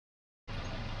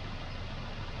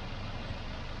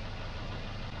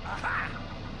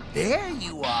There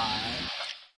you are.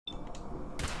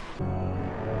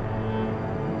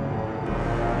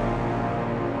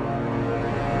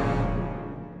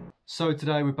 So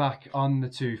today we're back on the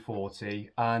 240,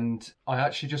 and I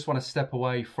actually just want to step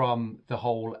away from the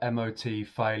whole MOT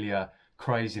failure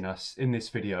craziness in this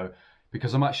video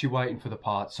because I'm actually waiting for the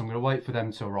parts. So I'm going to wait for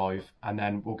them to arrive and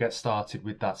then we'll get started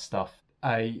with that stuff.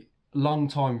 A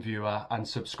long-time viewer and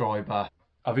subscriber,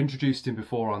 I've introduced him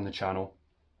before on the channel,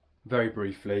 very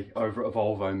briefly, over at a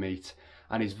Volvo meet,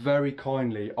 and he's very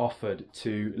kindly offered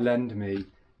to lend me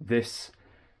this,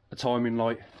 a timing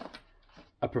light,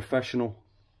 a professional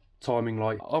timing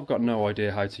light. I've got no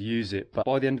idea how to use it, but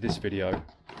by the end of this video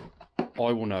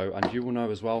I will know and you will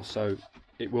know as well, so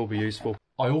it will be useful.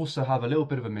 I also have a little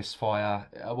bit of a misfire,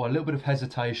 well, a little bit of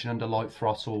hesitation under light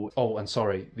throttle. Oh, and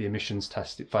sorry, the emissions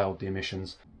test, it failed the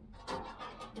emissions.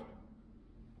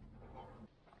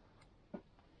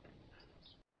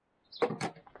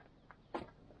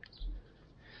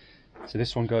 So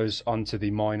this one goes onto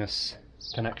the minus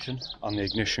connection on the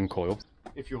ignition coil,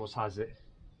 if yours has it.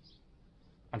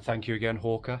 And thank you again,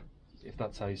 Hawker, if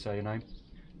that's how you say your name,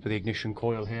 for the ignition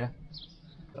coil here.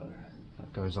 So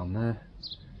that goes on there.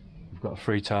 We've got a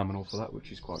free terminal for that,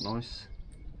 which is quite nice.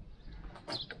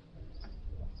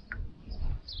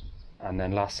 And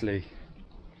then lastly,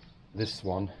 this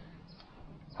one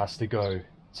has to go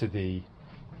to the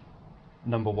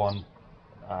number 1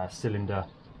 cylinder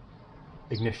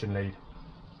ignition lead.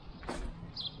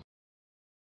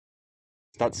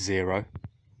 That's 0,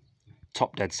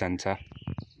 top dead center.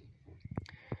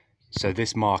 So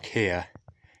this mark here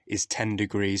is 10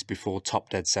 degrees before top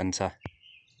dead center,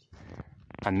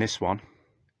 and this one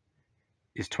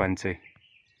is 20,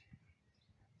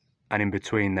 and in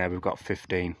between there we've got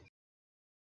 15.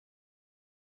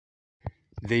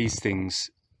 These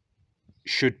things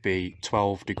should be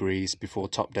 12 degrees before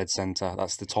top dead center.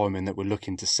 That's the timing that we're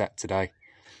looking to set today.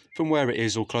 From where it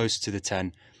is, or close to the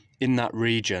 10, in that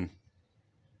region,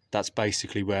 that's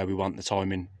basically where we want the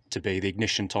timing to be, the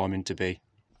ignition timing to be.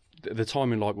 The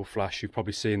timing light will flash. You've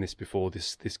probably seen this before.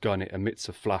 This gun, it emits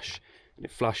a flash, and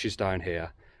it flashes down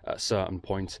here at a certain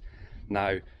point.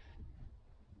 Now,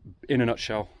 in a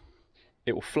nutshell,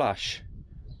 it will flash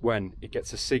when it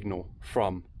gets a signal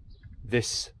from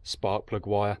this spark plug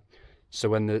wire. So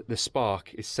when the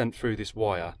spark is sent through this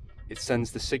wire, it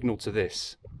sends the signal to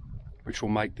this, which will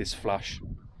make this flash.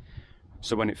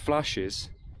 So when it flashes,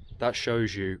 that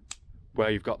shows you where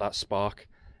you've got that spark,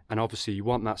 and obviously you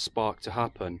want that spark to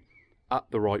happen at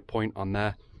the right point on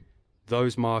there.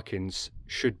 Those markings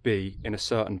should be in a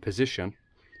certain position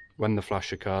when the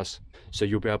flash occurs. So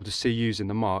you'll be able to see using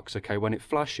the marks, okay, when it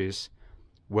flashes,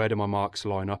 where do my marks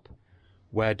line up?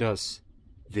 Where does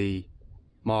the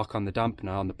mark on the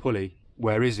dampener, on the pulley,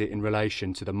 where is it in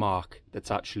relation to the mark that's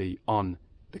actually on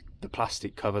the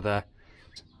plastic cover there?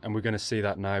 And we're going to see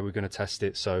that now. We're going to test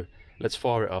it, so let's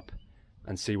fire it up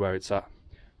and see where it's at.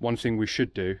 One thing we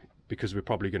should do, because we're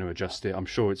probably going to adjust it, I'm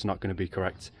sure it's not going to be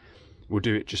correct, we'll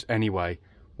do it just anyway.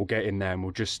 We'll get in there and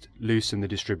we'll just loosen the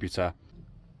distributor,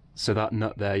 so that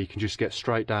nut there, you can just get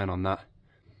straight down on that,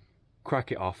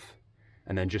 crack it off,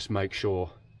 and then just make sure,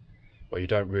 well, you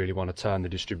don't really want to turn the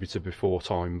distributor before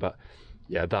time, but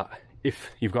yeah, that,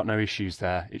 if you've got no issues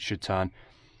there, it should turn.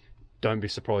 Don't be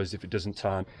surprised if it doesn't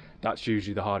turn. That's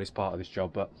usually the hardest part of this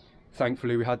job, but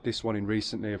thankfully we had this one in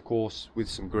recently, of course, with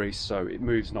some grease, so it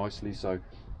moves nicely, so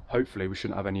hopefully we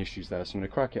shouldn't have any issues there. So I'm going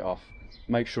to crack it off,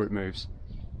 make sure it moves,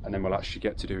 and then we'll actually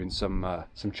get to doing some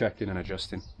checking and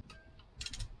adjusting.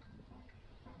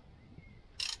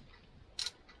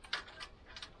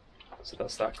 So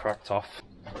that's that cracked off.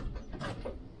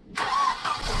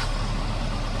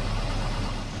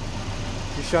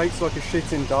 He shakes like a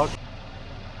shitting dog.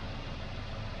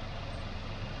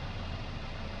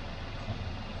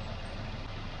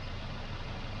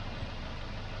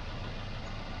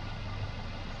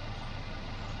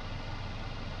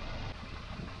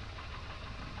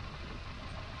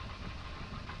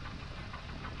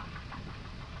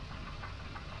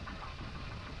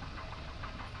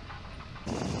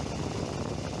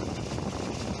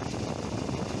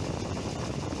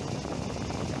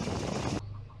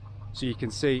 So you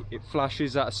can see it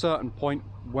flashes at a certain point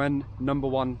when number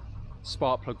 1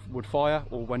 spark plug would fire,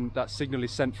 or when that signal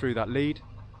is sent through that lead.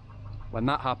 When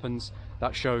that happens,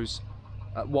 that shows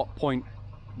at what point,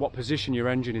 what position your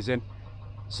engine is in.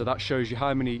 So that shows you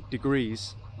how many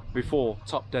degrees before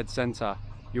top dead center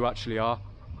you actually are.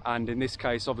 And in this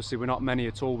case, obviously we're not many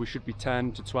at all. We should be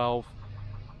 10 to 12,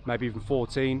 maybe even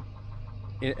 14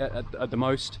 at the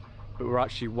most, but we're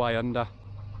actually way under.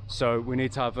 So we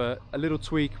need to have a little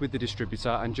tweak with the distributor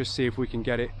and just see if we can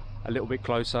get it a little bit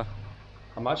closer.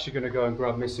 I'm actually going to go and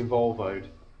grab Miss Involvo'd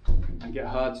and get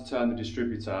her to turn the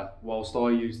distributor whilst I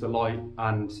use the light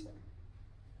and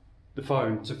the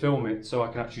phone to film it so I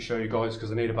can actually show you guys,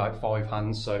 because I need about 5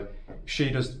 hands. So if she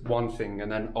does one thing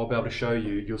and then I'll be able to show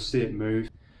you, you'll see it move.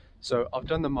 So I've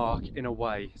done the mark in a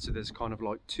way so there's kind of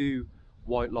like 2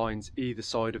 white lines either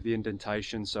side of the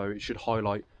indentation, so it should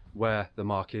highlight where the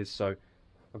mark is. So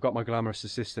I've got my glamorous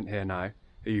assistant here now,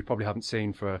 who you probably haven't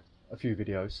seen for a few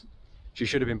videos. She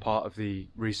should have been part of the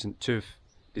recent TÜV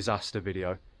disaster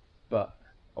video, but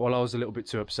well, I was a little bit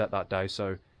too upset that day,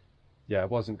 so yeah, it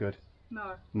wasn't good.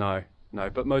 No,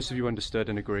 but most of you understood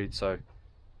and agreed, so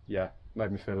yeah, made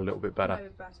me feel a little bit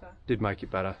better. Did make it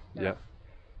better, yeah.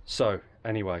 So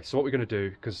anyway, so what we're going to do,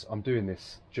 because I'm doing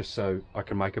this just so I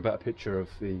can make a better picture of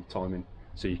the timing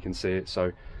so you can see it,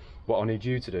 so what I need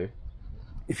you to do,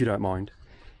 if you don't mind,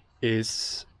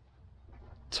 is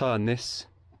turn this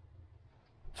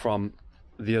from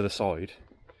the other side.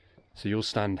 So you'll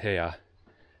stand here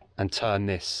and turn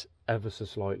this ever so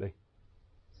slightly,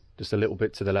 just a little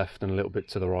bit to the left and a little bit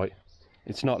to the right.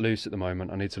 It's not loose at the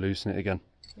moment, I need to loosen it again.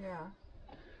 Yeah.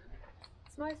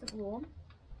 It's nice and warm.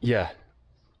 Yeah.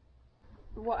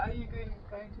 What are you going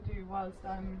to do whilst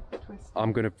I'm twisting?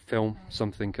 I'm going to film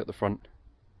something at the front.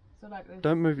 So like this?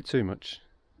 Don't move it too much.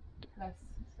 Less,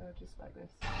 so just like this.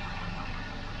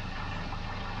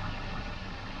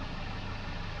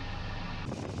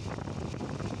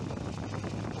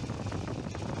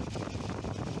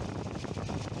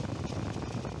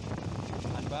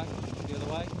 And back, the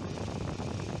other way.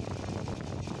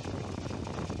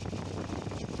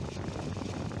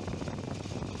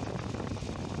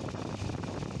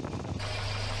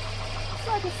 It's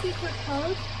like a secret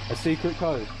code. A secret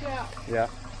code? Yeah. Yeah.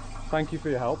 Thank you for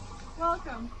your help.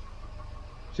 Welcome.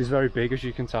 She's very big, as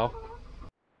you can tell.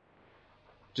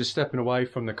 Just stepping away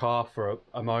from the car for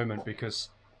a moment, because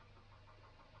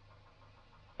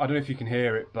I don't know if you can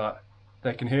hear it, but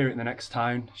they can hear it in the next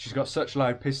town. She's got such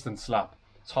loud piston slap,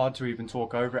 it's hard to even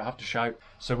talk over it, I have to shout.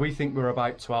 So we think we're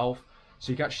about 12,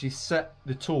 so you can actually set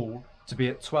the tool to be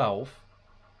at 12,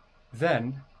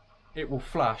 then it will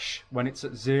flash when it's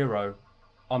at 0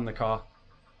 on the car.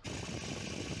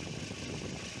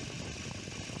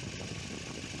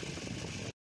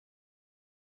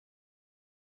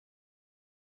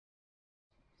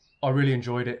 I really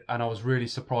enjoyed it, and I was really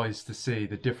surprised to see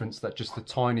the difference that just the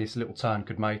tiniest little turn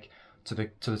could make to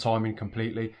the timing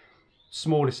completely.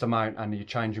 Smallest amount and you're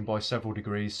changing by several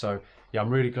degrees. So yeah, I'm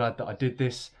really glad that I did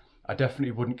this. I definitely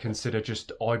wouldn't consider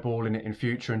just eyeballing it in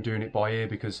future and doing it by ear,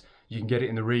 because you can get it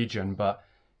in the region, but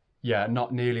yeah,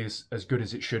 not nearly as good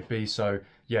as it should be. So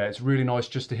yeah, it's really nice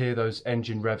just to hear those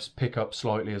engine revs pick up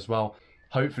slightly as well.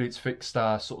 Hopefully it's fixed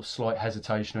our sort of slight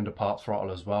hesitation under part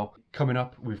throttle as well. Coming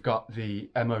up, we've got the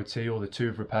MOT, or the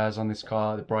TÜV repairs on this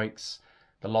car, the brakes,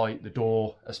 the light, the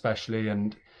door especially,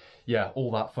 and yeah,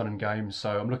 all that fun and games.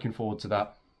 So I'm looking forward to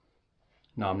that.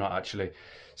 No, I'm not actually.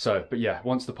 So, but yeah,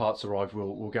 once the parts arrive,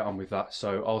 we'll get on with that.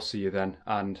 So I'll see you then,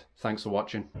 and thanks for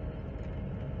watching.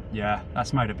 Yeah,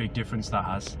 that's made a big difference, that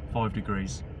has. 5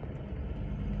 degrees.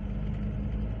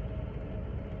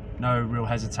 No real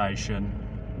hesitation.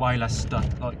 Way less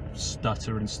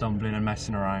stutter and stumbling and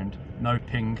messing around. No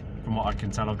ping, from what I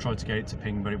can tell. I've tried to get it to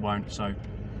ping, but it won't, so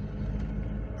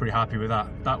pretty happy with that.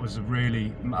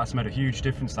 That's made a huge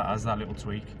difference, that has, that little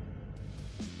tweak.